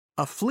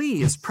A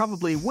flea is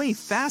probably way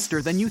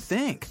faster than you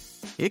think.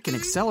 It can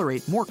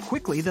accelerate more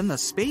quickly than the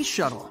space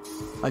shuttle.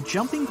 A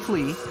jumping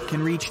flea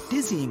can reach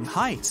dizzying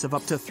heights of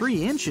up to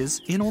 3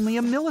 inches in only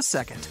a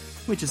millisecond,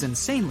 which is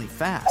insanely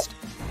fast.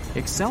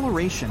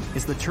 Acceleration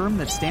is the term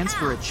that stands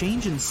for a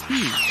change in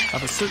speed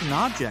of a certain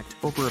object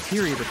over a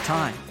period of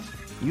time.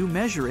 You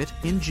measure it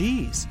in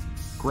Gs.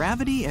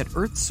 Gravity at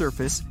Earth's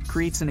surface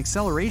creates an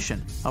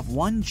acceleration of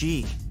 1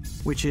 G,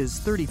 which is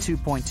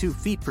 32.2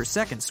 feet per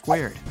second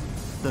squared.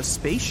 The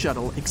space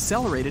shuttle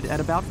accelerated at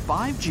about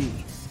 5 G,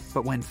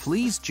 but when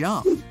fleas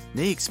jump,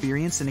 they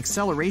experience an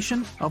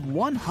acceleration of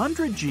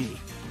 100 G.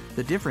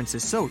 The difference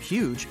is so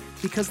huge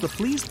because the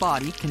flea's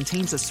body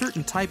contains a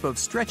certain type of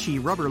stretchy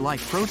rubber-like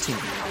protein.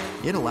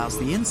 It allows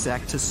the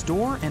insect to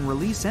store and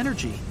release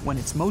energy when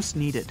it's most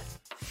needed.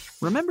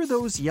 Remember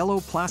those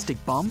yellow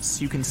plastic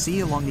bumps you can see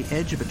along the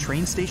edge of a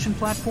train station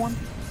platform?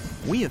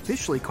 We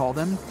officially call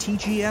them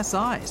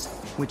TGSIs,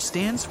 which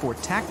stands for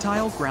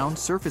Tactile Ground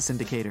Surface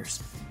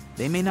Indicators.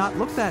 They may not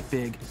look that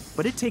big,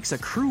 but it takes a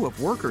crew of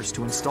workers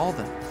to install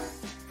them.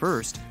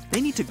 First,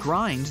 they need to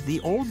grind the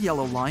old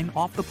yellow line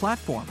off the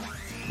platform.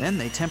 Then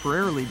they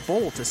temporarily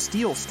bolt a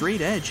steel straight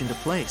edge into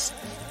place.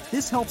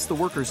 This helps the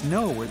workers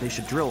know where they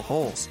should drill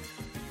holes.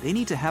 They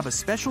need to have a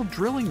special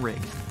drilling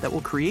rig that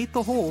will create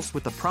the holes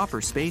with the proper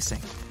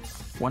spacing.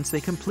 Once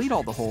they complete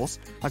all the holes,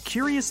 a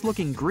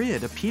curious-looking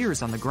grid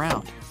appears on the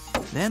ground.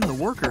 Then the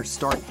workers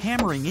start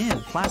hammering in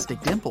plastic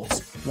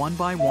dimples, one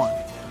by one.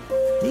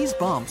 These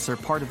bumps are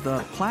part of the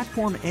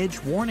platform edge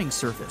warning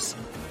surface.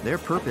 Their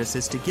purpose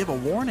is to give a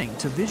warning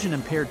to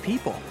vision-impaired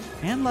people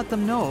and let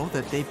them know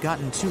that they've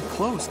gotten too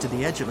close to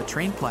the edge of a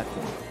train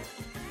platform.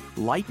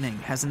 Lightning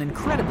has an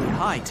incredibly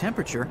high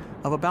temperature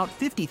of about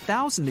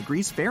 50,000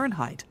 degrees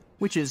Fahrenheit,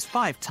 which is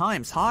 5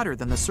 times hotter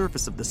than the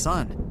surface of the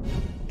sun.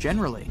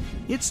 Generally,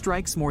 it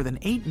strikes more than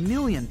 8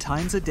 million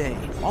times a day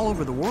all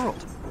over the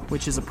world,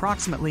 which is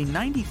approximately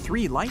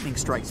 93 lightning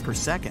strikes per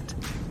second.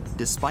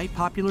 Despite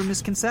popular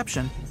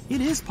misconception,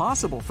 it is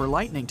possible for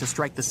lightning to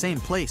strike the same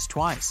place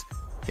twice.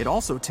 It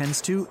also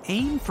tends to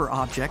aim for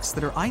objects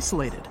that are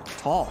isolated,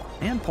 tall,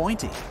 and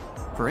pointy.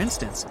 For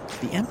instance,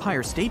 the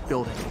Empire State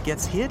Building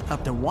gets hit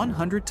up to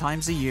 100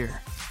 times a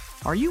year.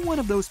 Are you one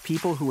of those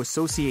people who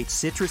associate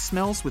citrus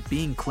smells with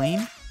being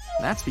clean?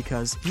 That's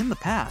because, in the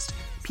past,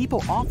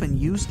 people often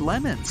used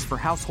lemons for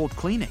household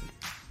cleaning.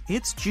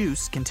 Its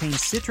juice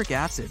contains citric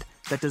acid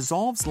that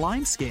dissolves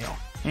limescale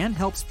and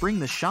helps bring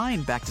the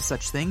shine back to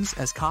such things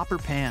as copper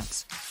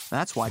pans.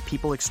 That's why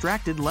people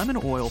extracted lemon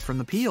oil from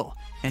the peel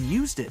and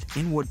used it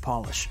in wood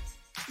polish.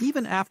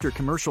 Even after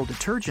commercial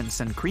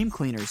detergents and cream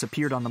cleaners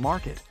appeared on the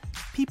market,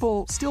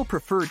 people still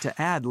preferred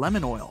to add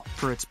lemon oil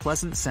for its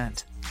pleasant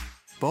scent.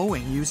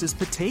 Boeing uses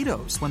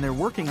potatoes when they're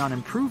working on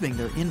improving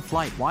their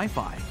in-flight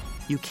Wi-Fi.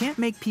 You can't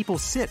make people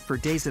sit for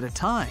days at a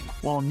time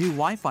while new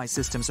Wi-Fi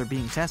systems are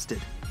being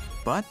tested.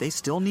 But they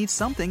still need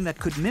something that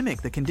could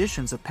mimic the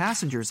conditions of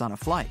passengers on a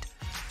flight.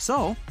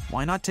 So,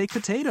 why not take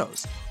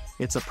potatoes?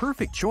 It's a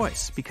perfect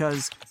choice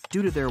because,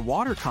 due to their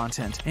water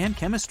content and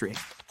chemistry,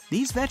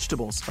 these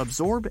vegetables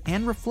absorb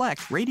and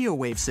reflect radio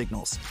wave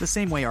signals the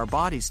same way our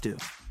bodies do.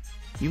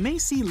 You may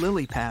see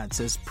lily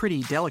pads as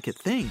pretty delicate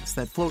things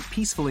that float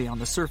peacefully on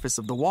the surface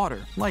of the water,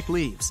 like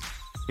leaves.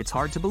 It's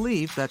hard to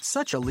believe that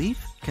such a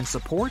leaf can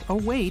support a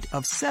weight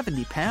of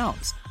 70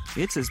 pounds.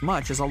 It's as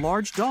much as a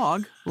large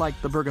dog, like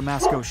the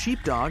Bergamasco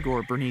sheepdog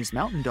or Bernese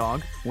mountain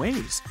dog,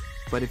 weighs.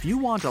 But if you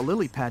want a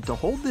lily pad to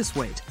hold this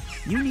weight,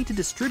 you need to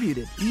distribute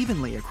it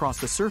evenly across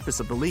the surface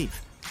of the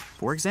leaf.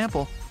 For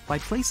example, by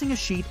placing a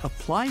sheet of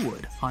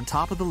plywood on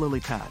top of the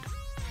lily pad.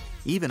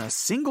 Even a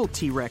single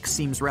T-Rex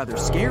seems rather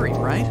scary,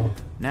 right?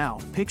 Now,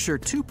 picture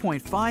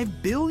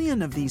 2.5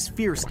 billion of these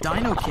fierce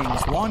dino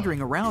kings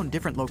wandering around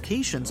different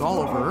locations all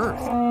over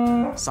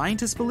Earth.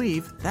 Scientists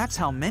believe that's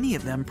how many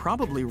of them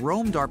probably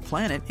roamed our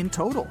planet in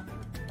total.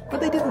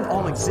 But they didn't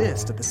all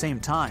exist at the same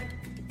time.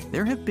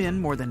 There have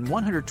been more than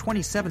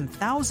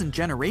 127,000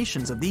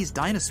 generations of these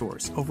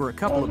dinosaurs over a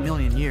couple of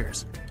million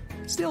years.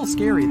 Still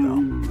scary,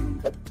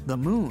 though. The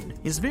moon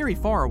is very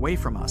far away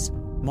from us.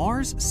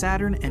 Mars,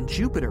 Saturn, and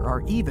Jupiter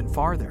are even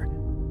farther.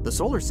 The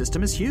solar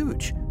system is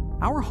huge.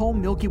 Our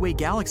home Milky Way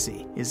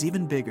galaxy is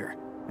even bigger.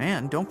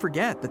 And don't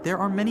forget that there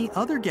are many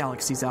other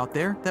galaxies out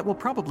there that we'll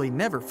probably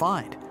never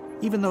find,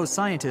 even though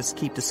scientists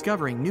keep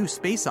discovering new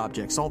space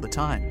objects all the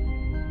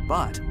time.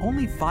 But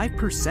only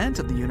 5%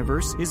 of the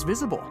universe is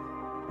visible.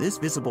 This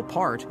visible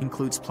part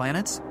includes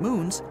planets,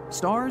 moons,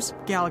 stars,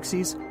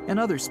 galaxies, and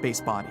other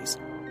space bodies.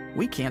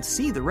 We can't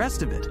see the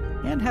rest of it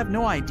and have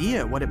no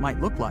idea what it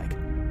might look like.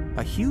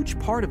 A huge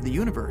part of the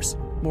universe,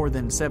 more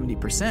than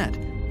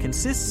 70%,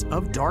 consists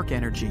of dark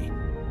energy.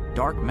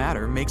 Dark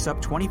matter makes up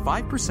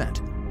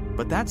 25%,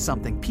 but that's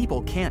something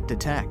people can't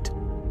detect.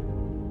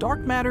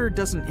 Dark matter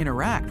doesn't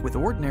interact with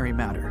ordinary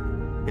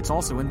matter. It's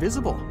also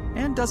invisible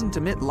and doesn't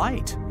emit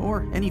light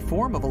or any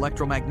form of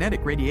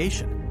electromagnetic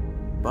radiation.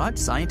 But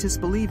scientists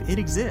believe it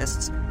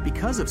exists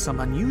because of some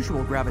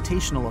unusual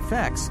gravitational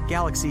effects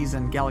galaxies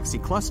and galaxy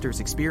clusters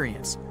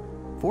experience.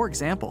 For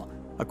example,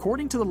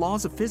 according to the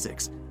laws of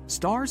physics,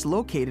 Stars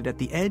located at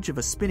the edge of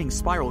a spinning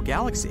spiral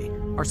galaxy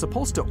are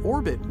supposed to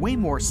orbit way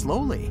more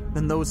slowly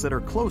than those that are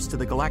close to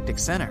the galactic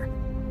center.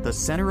 The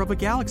center of a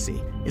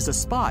galaxy is a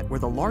spot where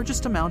the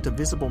largest amount of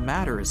visible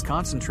matter is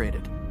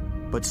concentrated.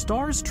 But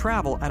stars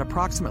travel at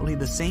approximately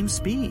the same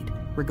speed,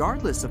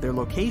 regardless of their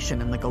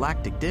location in the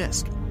galactic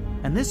disk.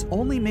 And this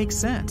only makes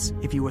sense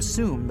if you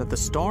assume that the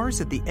stars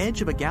at the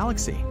edge of a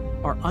galaxy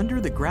are under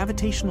the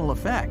gravitational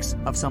effects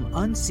of some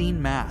unseen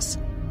mass.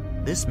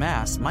 This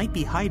mass might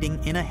be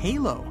hiding in a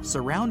halo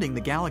surrounding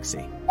the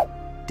galaxy.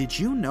 Did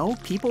you know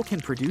people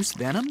can produce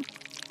venom?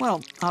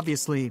 Well,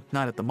 obviously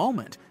not at the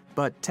moment,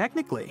 but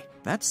technically,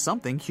 that's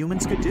something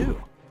humans could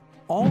do.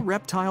 All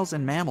reptiles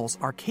and mammals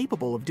are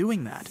capable of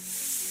doing that.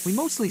 We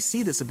mostly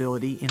see this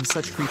ability in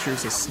such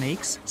creatures as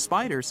snakes,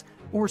 spiders,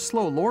 or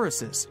slow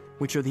lorises,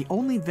 which are the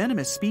only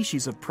venomous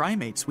species of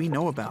primates we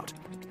know about.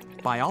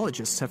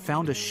 Biologists have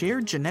found a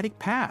shared genetic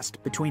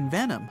past between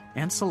venom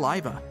and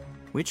saliva,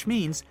 which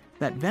means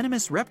that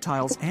venomous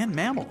reptiles and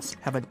mammals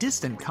have a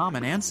distant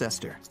common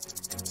ancestor.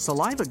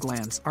 Saliva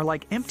glands are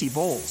like empty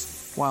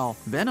bowls, while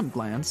venom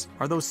glands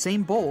are those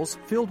same bowls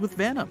filled with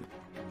venom.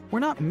 We're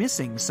not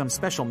missing some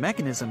special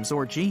mechanisms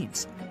or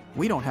genes.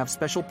 We don't have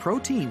special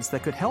proteins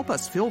that could help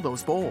us fill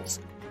those bowls.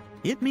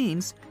 It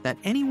means that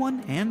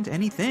anyone and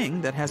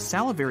anything that has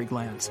salivary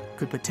glands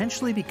could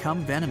potentially become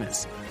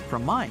venomous,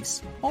 from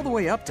mice all the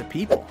way up to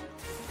people.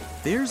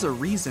 There's a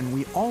reason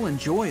we all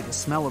enjoy the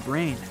smell of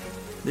rain.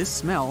 This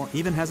smell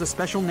even has a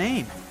special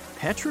name,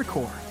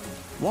 petrichor.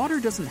 Water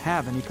doesn't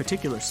have any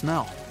particular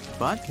smell,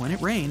 but when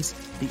it rains,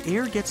 the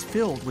air gets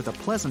filled with a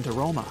pleasant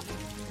aroma.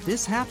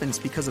 This happens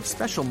because of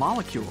special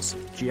molecules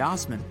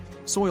geosmin,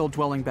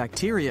 soil-dwelling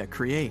bacteria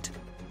create.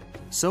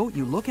 So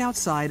you look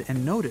outside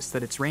and notice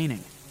that it's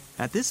raining.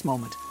 At this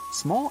moment,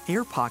 small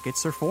air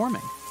pockets are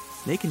forming.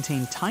 They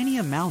contain tiny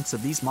amounts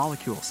of these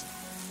molecules.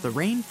 The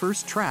rain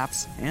first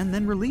traps and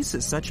then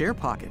releases such air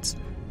pockets.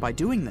 By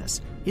doing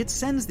this, it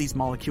sends these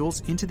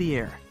molecules into the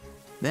air.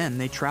 Then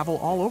they travel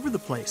all over the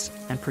place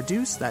and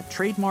produce that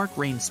trademark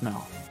rain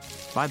smell.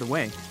 By the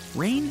way,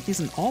 rain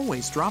isn't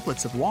always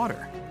droplets of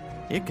water.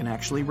 It can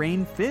actually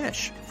rain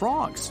fish,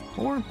 frogs,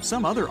 or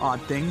some other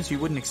odd things you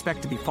wouldn't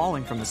expect to be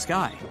falling from the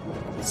sky.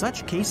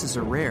 Such cases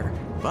are rare,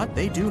 but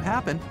they do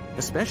happen,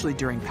 especially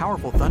during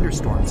powerful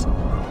thunderstorms.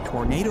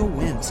 Tornado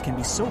winds can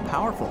be so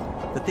powerful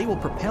that they will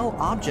propel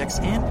objects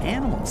and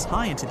animals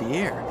high into the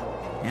air.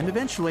 And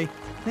eventually,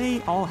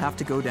 they all have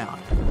to go down.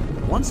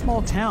 One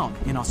small town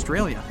in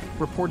Australia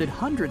reported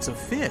hundreds of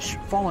fish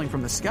falling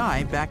from the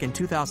sky back in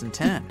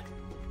 2010.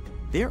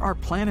 There are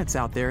planets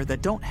out there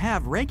that don't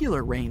have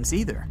regular rains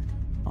either.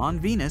 On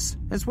Venus,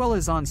 as well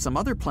as on some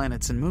other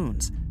planets and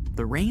moons,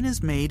 the rain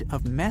is made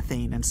of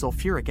methane and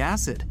sulfuric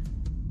acid.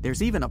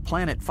 There's even a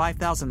planet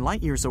 5,000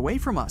 light-years away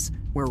from us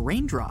where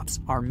raindrops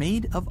are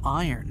made of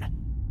iron.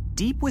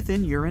 Deep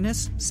within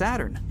Uranus,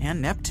 Saturn,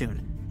 and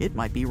Neptune, it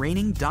might be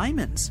raining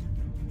diamonds.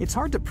 It's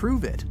hard to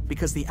prove it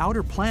because the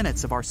outer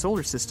planets of our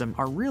solar system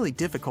are really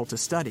difficult to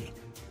study.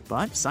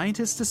 But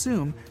scientists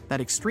assume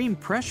that extreme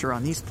pressure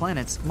on these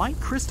planets might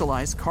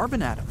crystallize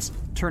carbon atoms,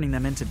 turning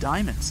them into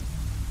diamonds.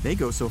 They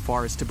go so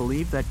far as to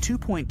believe that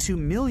 2.2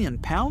 million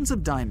pounds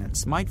of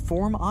diamonds might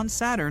form on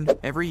Saturn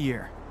every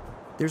year.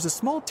 There's a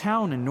small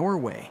town in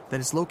Norway that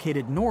is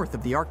located north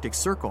of the Arctic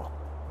Circle.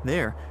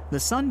 There, the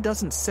sun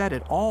doesn't set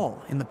at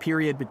all in the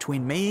period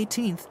between May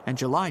 18th and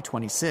July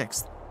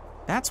 26th.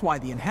 That's why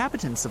the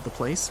inhabitants of the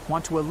place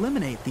want to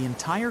eliminate the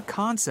entire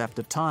concept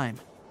of time.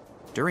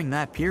 During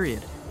that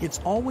period, it's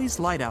always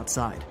light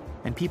outside,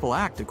 and people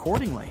act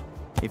accordingly.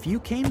 If you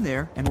came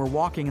there and were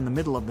walking in the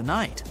middle of the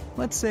night,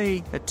 let's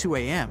say at 2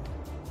 a.m.,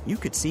 you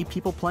could see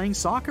people playing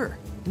soccer,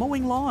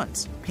 mowing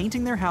lawns,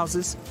 painting their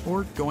houses,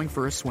 or going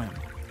for a swim.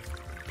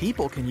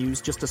 People can use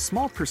just a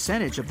small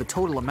percentage of the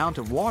total amount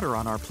of water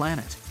on our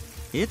planet.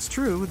 It's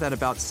true that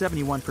about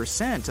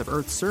 71% of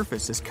Earth's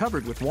surface is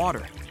covered with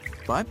water,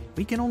 but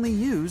we can only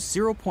use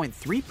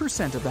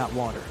 0.3% of that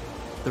water.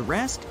 The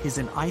rest is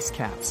in ice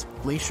caps,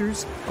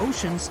 glaciers,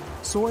 oceans,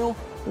 soil,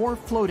 or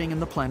floating in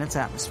the planet's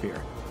atmosphere,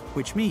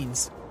 which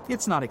means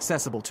it's not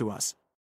accessible to us.